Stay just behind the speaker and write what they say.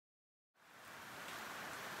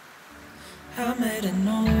I made an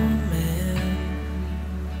old man.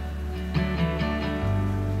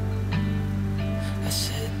 I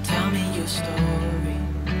said, tell me your story.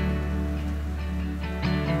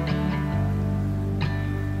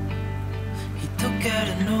 He took out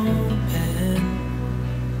an old pen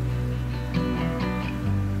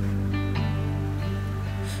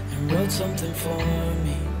and wrote something for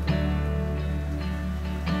me.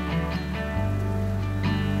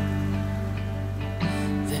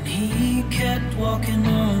 Then he kept walking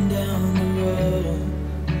on down the road,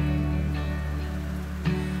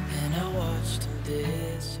 and I watched him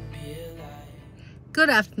disappear like... Good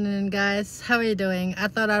afternoon, guys. How are you doing? I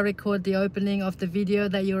thought I'd record the opening of the video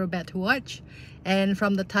that you're about to watch. And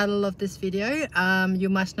from the title of this video, you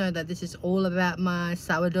must know that this is all about my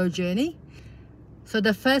sourdough journey. So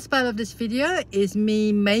the first part of this video is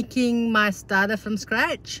me making my starter from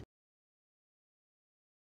scratch.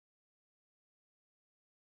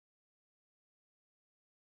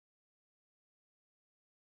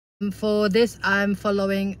 For this, I'm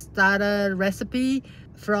following starter recipe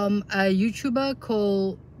from a YouTuber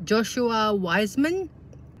called Weissman.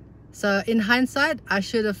 So in hindsight, I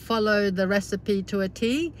should have followed the recipe to a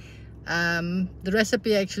T. The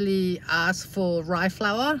recipe actually asks for rye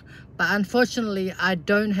flour, but unfortunately I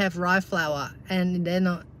don't have rye flour and they're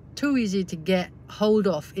not too easy to get hold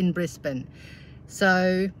of in Brisbane.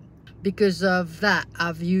 So because of that,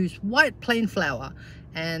 I've used white plain flour,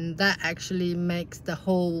 and that actually makes the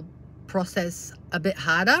whole process a bit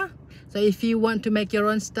harder. So if you want to make your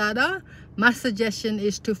own starter, my suggestion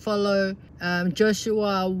is to follow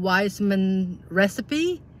Joshua Weissman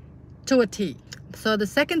recipe to a T. So the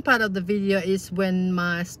second part of the video is when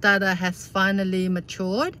my starter has finally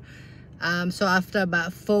matured. So after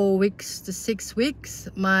about 4 weeks to 6 weeks,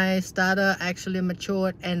 my starter actually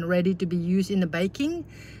matured and ready to be used in the baking.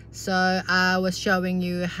 So I was showing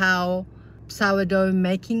you how sourdough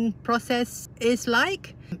making process is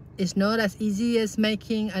like. It's not as easy as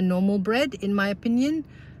making a normal bread, in my opinion.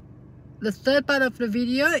 The third part of the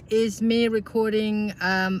video is me recording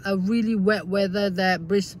a really wet weather that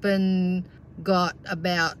Brisbane got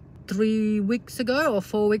about 3 weeks ago or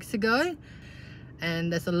 4 weeks ago.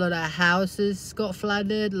 And there's a lot of houses got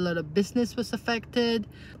flooded, a lot of business was affected.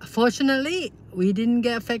 Fortunately, we didn't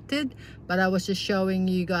get affected, but I was just showing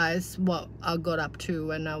you guys what I got up to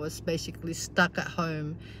when I was basically stuck at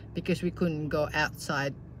home because we couldn't go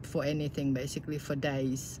outside for anything basically for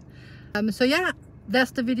days. So yeah,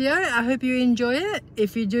 that's the video. I hope you enjoy it.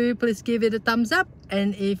 If you do, please give it a thumbs up,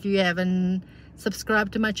 and if you haven't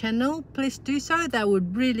subscribed to my channel, please do so. That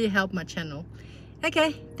would really help my channel.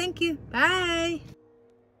 Okay, thank you. Bye.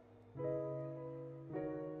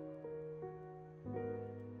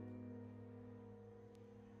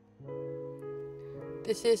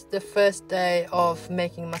 This is the first day of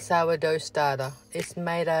making my sourdough starter. It's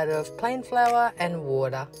made out of plain flour and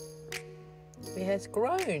water. It has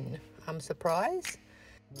grown. I'm surprised.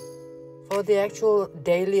 For the actual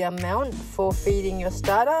daily amount for feeding your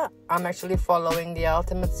starter, I'm actually following the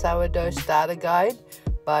Ultimate Sourdough Starter Guide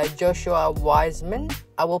by Joshua Weissman.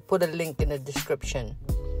 I will put a link in the description.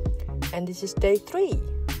 And this is day 3.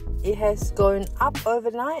 It has gone up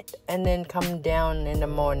overnight and then come down in the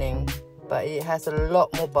morning, but it has a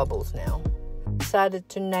lot more bubbles now. Decided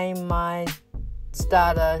to name my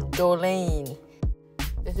starter Dorleen.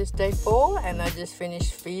 This is day 4 and I just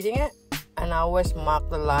finished feeding it, and I always mark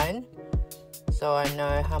the line so I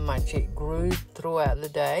know how much it grew throughout the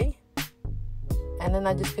day. And then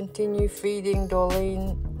I just continue feeding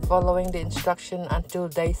Dorleen following the instruction until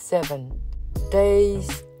day 7.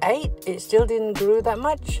 Days 8, it still didn't grow that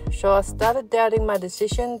much, so I started doubting my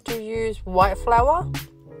decision to use white flour.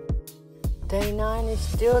 Day 9, it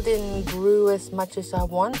still didn't grow as much as I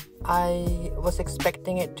want. I was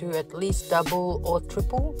expecting it to at least double or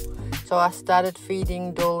triple. So I started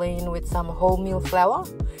feeding Dorleen with some wholemeal flour,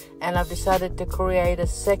 and I've decided to create a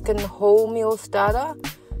second wholemeal starter.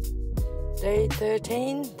 Day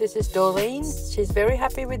 13, this is Dorleen. She's very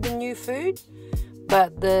happy with the new food,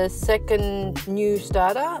 but the second new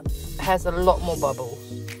starter has a lot more bubbles.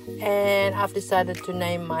 And I've decided to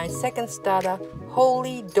name my second starter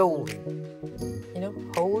Holy Dolly. You know,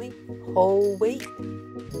 holy, whole wheat.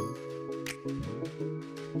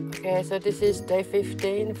 Okay, so this is day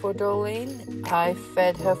 15 for Dorleen. I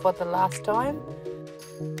fed her for the last time.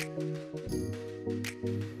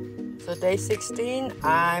 So day 16,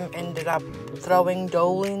 I ended up throwing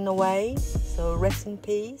Dorleen away, so rest in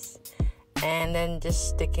peace. And then just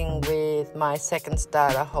sticking with my second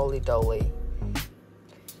starter, Holy Dolly.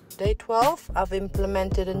 Day 12, I've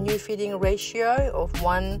implemented a new feeding ratio of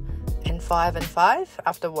 1 and 5 and 5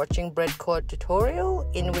 after watching BreadCode tutorial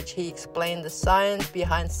in which he explained the science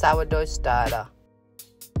behind sourdough starter.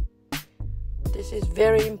 This is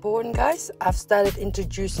very important, guys. I've started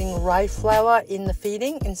introducing rye flour in the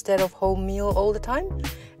feeding instead of wholemeal all the time,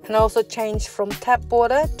 and I also changed from tap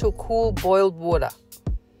water to cool boiled water.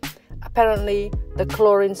 Apparently the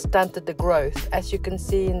chlorine stunted the growth. As you can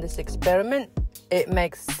see in this experiment, it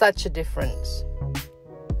makes such a difference.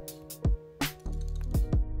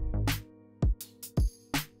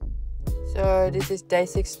 So this is day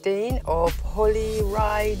 16 of Holy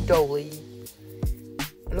Rye Dolly.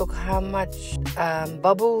 Look how much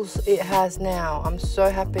bubbles it has now. I'm so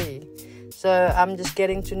happy. So I'm just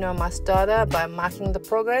getting to know my starter by marking the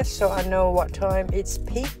progress so I know what time it's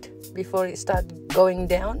peaked before it starts going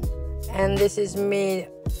down. And this is me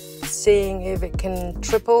seeing if it can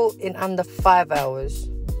triple in under 5 hours.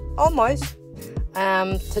 Almost.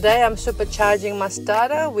 Today I'm supercharging my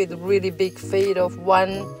starter with really big feed of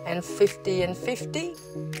 1 and 50 and 50.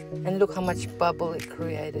 And look how much bubble it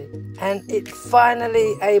created. And it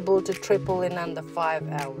finally able to triple in under 5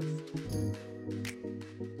 hours.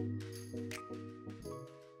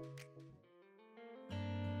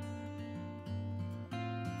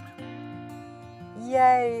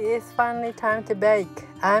 Yay, it's finally time to bake.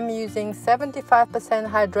 I'm using 75%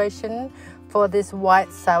 hydration for this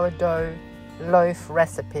white sourdough loaf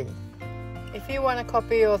recipe. If you want a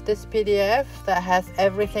copy of this PDF that has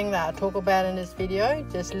everything that I talk about in this video,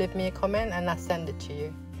 just leave me a comment and I'll send it to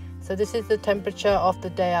you. So this is the temperature of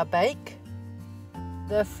the day I bake.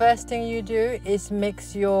 The first thing you do is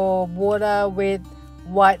mix your water with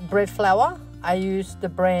white bread flour. I use the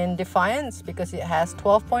brand Defiance because it has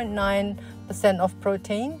 12.9% of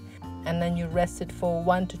protein, and then you rest it for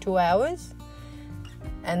 1 to 2 hours,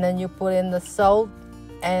 and then you put in the salt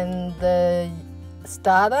and the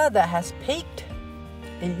starter that has peaked.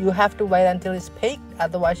 You have to wait until it's peaked,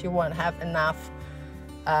 otherwise you won't have enough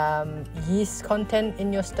yeast content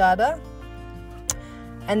in your starter.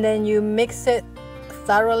 And then you mix it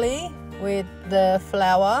thoroughly with the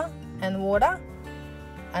flour and water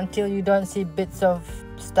until you don't see bits of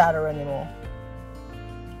starter anymore.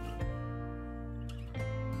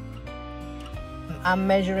 I'm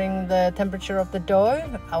measuring the temperature of the dough.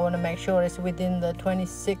 I want to make sure it's within the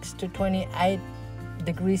 26 to 28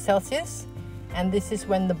 degrees Celsius, and this is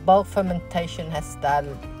when the bulk fermentation has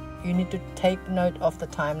started. You need to take note of the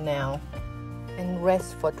time now and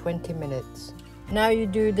rest for 20 minutes. Now you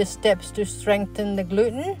do the steps to strengthen the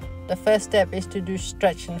gluten. The first step is to do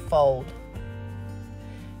stretch and fold.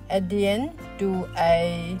 At the end, do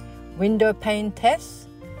a window pane test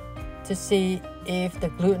to see if the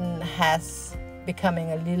gluten has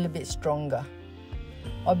becoming a little bit stronger.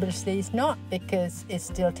 Obviously it's not because it's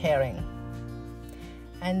still tearing.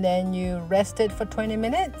 And then you rest it for 20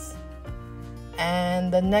 minutes.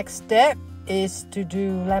 And the next step is to do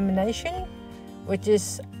lamination, which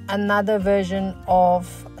is another version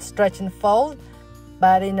of stretch and fold,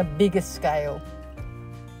 but in a bigger scale.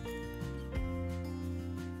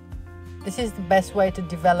 This is the best way to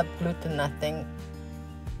develop gluten, I think.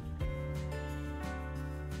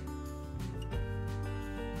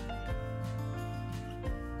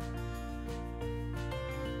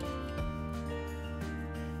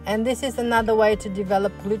 And this is another way to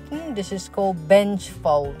develop gluten. This is called bench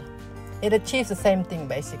fold. It achieves the same thing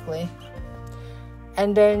basically.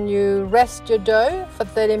 And then you rest your dough for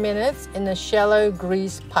 30 minutes in a shallow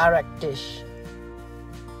greased Pyrex dish.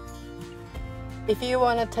 If you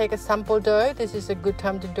want to take a sample dough, this is a good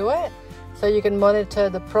time to do it, so you can monitor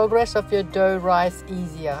the progress of your dough rise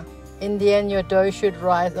easier. In the end, your dough should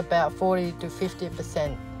rise about 40 to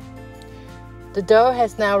 50%. The dough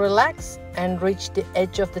has now relaxed and reached the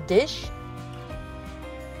edge of the dish.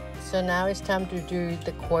 So now it's time to do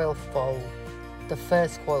the coil fold, the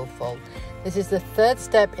first coil fold. This is the third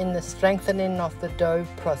step in the strengthening of the dough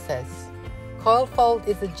process. Coil fold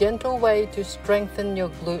is a gentle way to strengthen your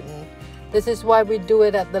gluten. This is why we do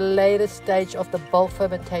it at the later stage of the bulk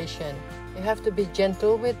fermentation. You have to be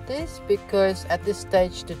gentle with this because at this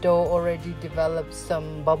stage the dough already develops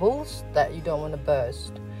some bubbles that you don't want to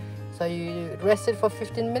burst. So you rest it for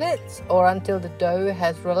 15 minutes or until the dough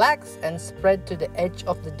has relaxed and spread to the edge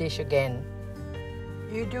of the dish again.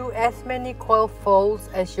 You do as many coil folds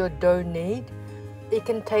as your dough need. It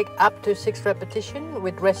can take up to 6 repetitions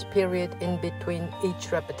with rest period in between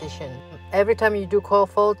each repetition. Every time you do coil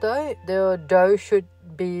fold though, the dough should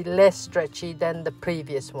be less stretchy than the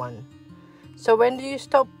previous one. So when do you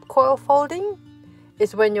stop coil folding?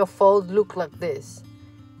 It's when your folds look like this.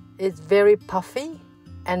 It's very puffy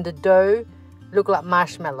and the dough look like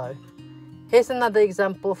marshmallow. Here's another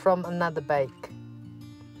example from another bake.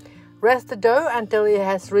 Rest the dough until it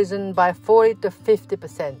has risen by 40 to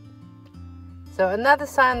 50%. So another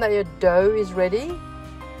sign that your dough is ready,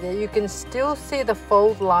 that you can still see the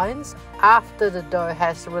fold lines after the dough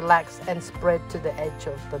has relaxed and spread to the edge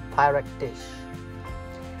of the Pyrex dish.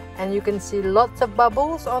 And you can see lots of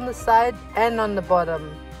bubbles on the side and on the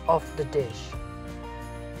bottom of the dish.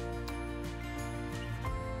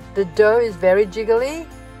 The dough is very jiggly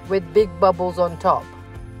with big bubbles on top.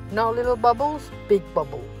 Not little bubbles, big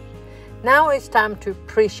bubbles. Now it's time to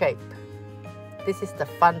pre-shape. This is the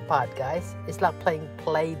fun part, guys. It's like playing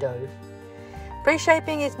Play-Doh.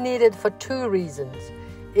 Pre-shaping is needed for two reasons.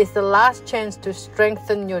 It's the last chance to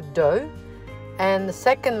strengthen your dough, and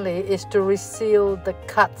secondly is to reseal the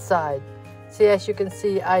cut side. See, as you can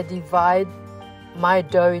see, I divide my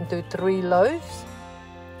dough into 3 loaves.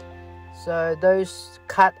 So those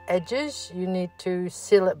cut edges, you need to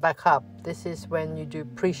seal it back up. This is when you do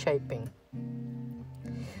pre-shaping.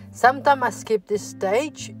 Sometimes I skip this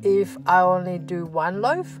stage if I only do 1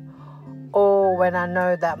 loaf, or when I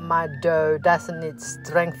know that my dough doesn't need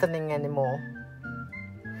strengthening anymore.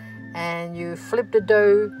 And you flip the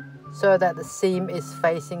dough so that the seam is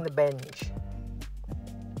facing the bench.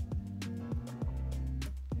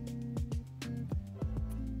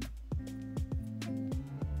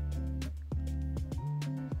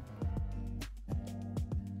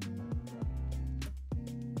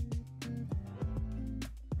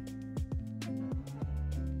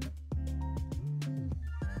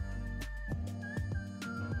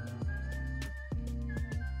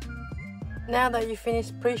 Now that you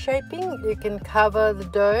finished pre-shaping, you can cover the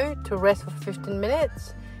dough to rest for 15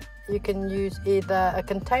 minutes. You can use either a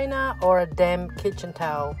container or a damp kitchen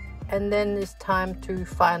towel. And then it's time to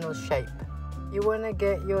final shape. You want to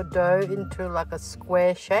get your dough into like a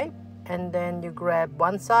square shape, and then you grab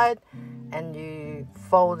one side and you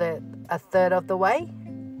fold it 1/3 of the way,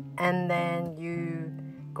 and then you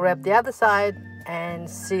grab the other side and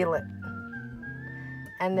seal it.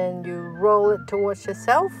 And then you roll it towards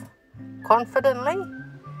yourself confidently,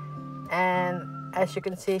 and as you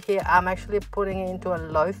can see here, I'm actually putting it into a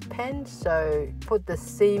loaf pan, so put the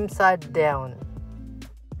seam side down.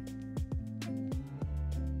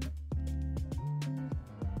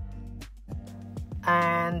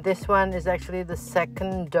 And this one is actually the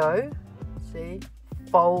second dough. See,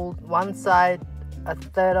 fold one side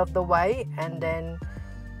 1/3 of the way and then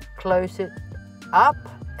close it up,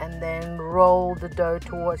 and then roll the dough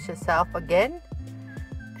towards yourself again.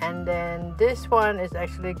 And then this one is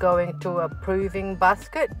actually going to a proving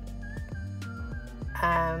basket.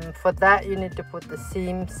 For that, you need to put the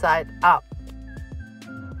seam side up.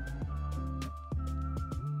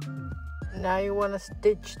 Now you want to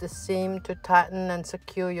stitch the seam to tighten and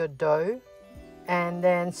secure your dough, and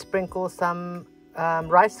then sprinkle some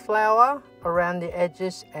rice flour around the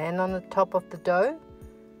edges and on the top of the dough.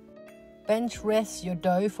 Bench rest your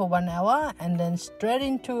dough for 1 hour and then straight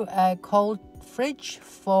into a cold fridge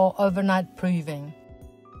for overnight proving.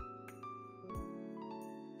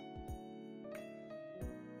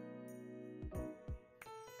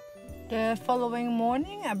 The following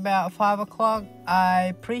morning, about 5 o'clock,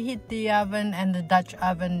 I preheat the oven and the Dutch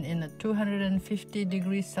oven in a 250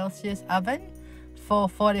 degrees Celsius oven for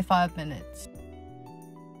 45 minutes.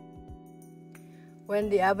 When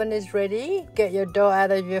the oven is ready, get your dough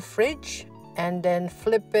out of your fridge and then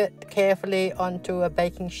flip it carefully onto a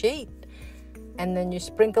baking sheet. And then you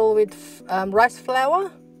sprinkle with rice flour.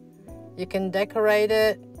 You can decorate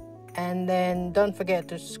it, and then don't forget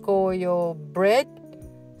to score your bread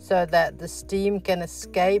so that the steam can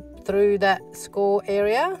escape through that score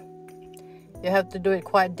area. You have to do it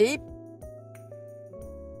quite deep.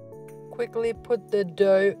 Quickly put the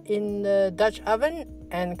dough in the Dutch oven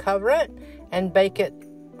and cover it and bake it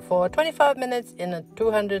for 25 minutes in a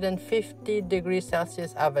 250 degrees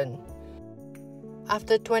Celsius oven.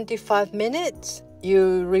 After 25 minutes,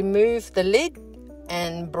 you remove the lid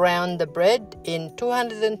and brown the bread in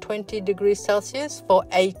 220 degrees Celsius for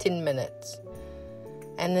 18 minutes.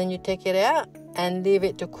 And then you take it out and leave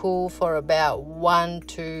it to cool for about 1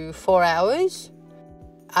 to 4 hours.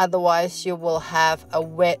 Otherwise, you will have a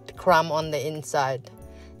wet crumb on the inside.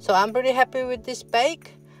 So I'm pretty happy with this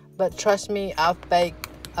bake, but trust me, I've baked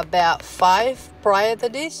about 5 prior to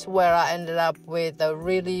this where I ended up with a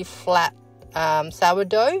really flat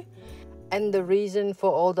sourdough. And the reason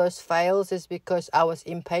for all those fails is because I was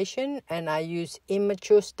impatient and I used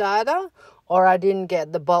immature starter, or I didn't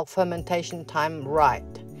get the bulk fermentation time right.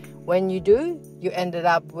 When you do, you ended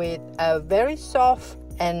up with a very soft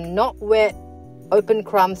and not wet open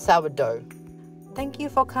crumb sourdough. Thank you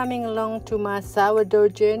for coming along to my sourdough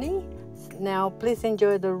journey. Now please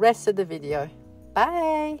enjoy the rest of the video.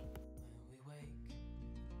 Bye!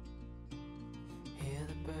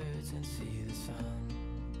 birds and see the sun.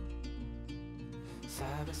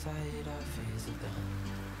 Side by side our fears are done.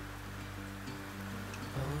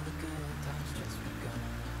 Oh, the good times just begun.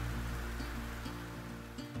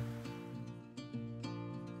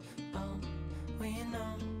 Oh, we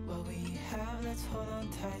know what we have, let's hold on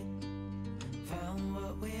tight. Found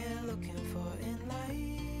what we're looking for in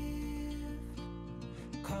life.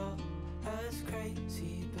 Call us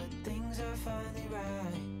crazy, but things are finally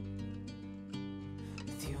right.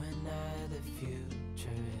 With you and I, the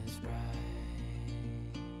future is bright.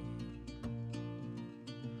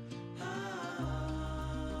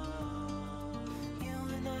 You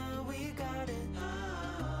and I, we got it.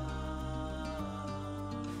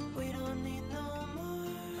 We don't need no more.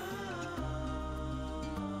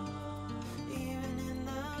 Even in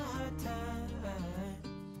the hard times,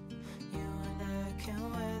 you and I can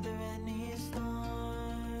weather any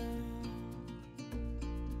storm.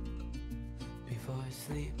 Before I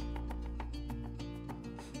sleep,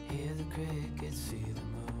 hear the crickets, see the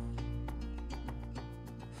moon.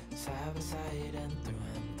 Side by side and through.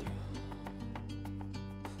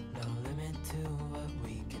 No limit to what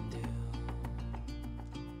we can do.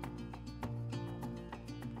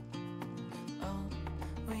 Oh,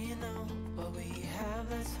 we know what we have,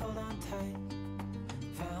 let's hold on tight.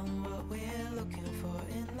 Found what we're looking for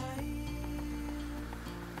in life.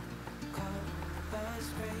 Call us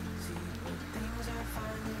crazy, but things are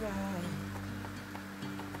finally right.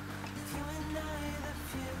 With you and I, the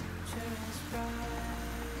future is bright.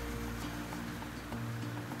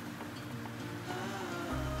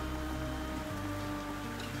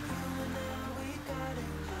 You and I, we got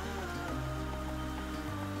it.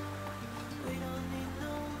 We don't need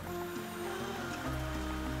no more.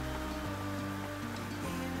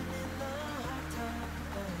 Even in the hard times,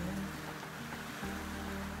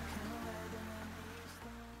 can weather any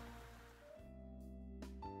storm.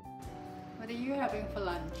 What are you having for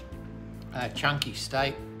lunch? A chunky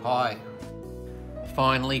steak pie.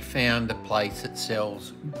 Finally found a place that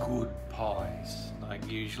sells good pies. Like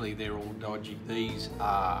usually they're all dodgy. These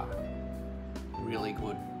are really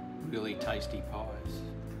good, really tasty pies.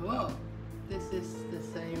 Cool. This is the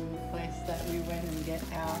same place that we went and get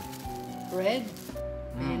our bread,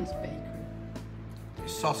 Ben's Bakery.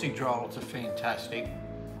 Sausage rolls are fantastic.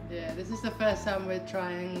 Yeah, this is the first time we're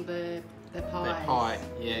trying the pies. They're pie,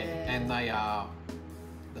 yeah, and they are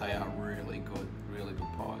really good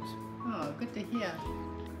pies. Oh, good to hear.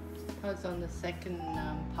 I was on the second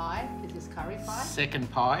pie. This is curry pie. Second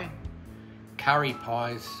pie, curry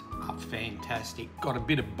pies are fantastic. Got a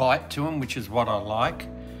bit of bite to them, which is what I like.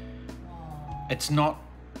 It's not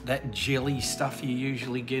that jelly stuff you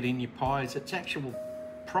usually get in your pies. It's actual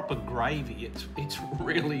proper gravy. It's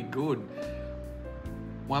really good.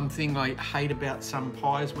 One thing I hate about some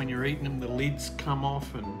pies, when you're eating them, the lids come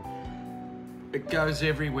off and it goes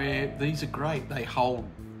everywhere. These are great. They hold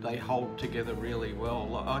together really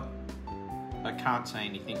well. I can't say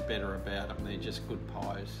anything better about them. They're just good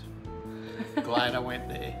pies. Glad I went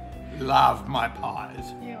there. Love my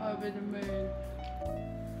pies. You're over the moon.